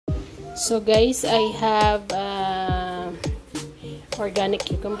So guys, I have organic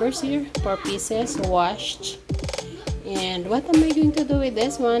cucumbers here, 4 pieces, washed. And what am I going to do with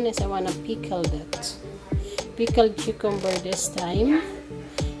this one is I want to pickle it. Pickled cucumber this time.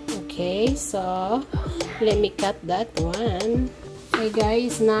 Okay, so let me cut that one. Okay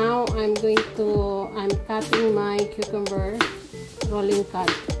guys, now I'm cutting my cucumber rolling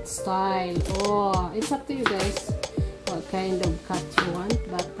cut style. Oh, it's up to you guys what kind of cut you want,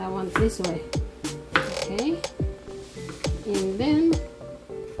 but I want this way. Okay, and then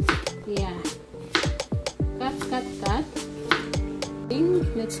yeah, cut.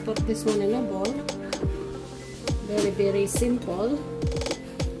 Let's put this one in a bowl. Very simple,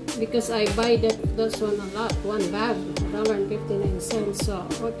 because I buy this one a lot, one bag, $1.59. So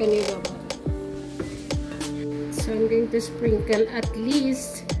what can you do about it? So I'm going to sprinkle at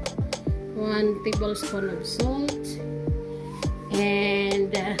least 1 tablespoon of salt,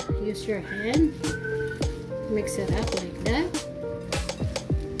 and use your hand, mix it up like that.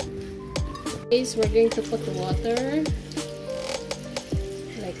 Guys, we're going to put the water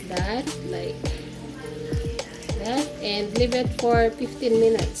like that, and leave it for 15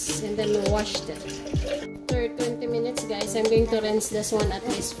 minutes, and then wash it. After 20 minutes guys, I'm going to rinse this one at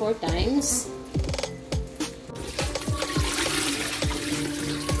least 4 times.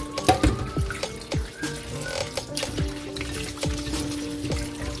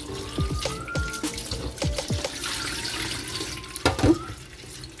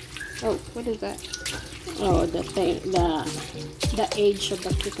 Oh, what is that? Oh, the edge of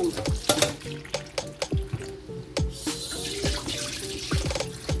the cucumber.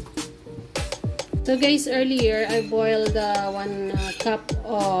 So guys, earlier I boiled 1 cup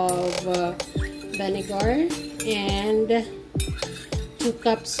of vinegar and 2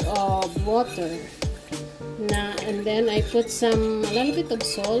 cups of water. And then I put a little bit of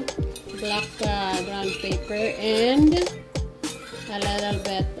salt, black ground pepper, and a little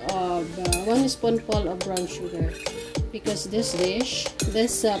bit of 1 spoonful of brown sugar, because this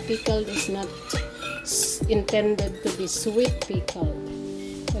pickle is not intended to be sweet pickled.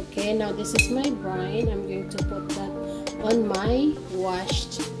 Okay, now this is my brine. I'm going to put that on my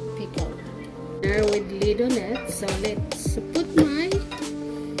washed pickle with lid on it. So let's put my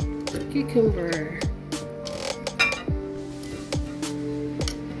cucumber.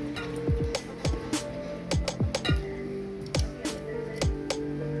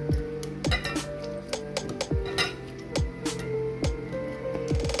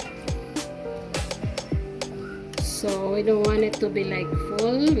 So we don't want it to be like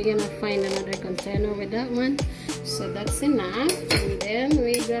full. We're gonna find another container with that one. So that's enough. And then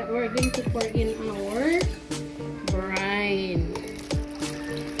we're going to pour in our brine.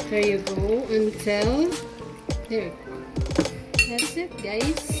 There you go. Until there you go. That's it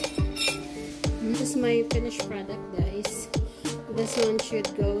guys. This is my finished product guys. This one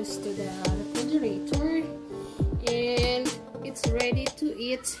should go to the refrigerator, and it's ready to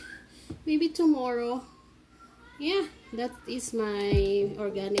eat maybe tomorrow. Yeah, that is my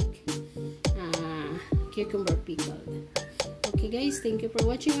organic cucumber pickled. Okay guys, thank you for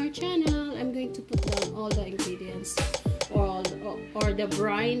watching our channel. I'm going to put down all the ingredients or the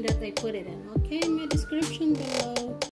brine that I put it in, okay, in my description below.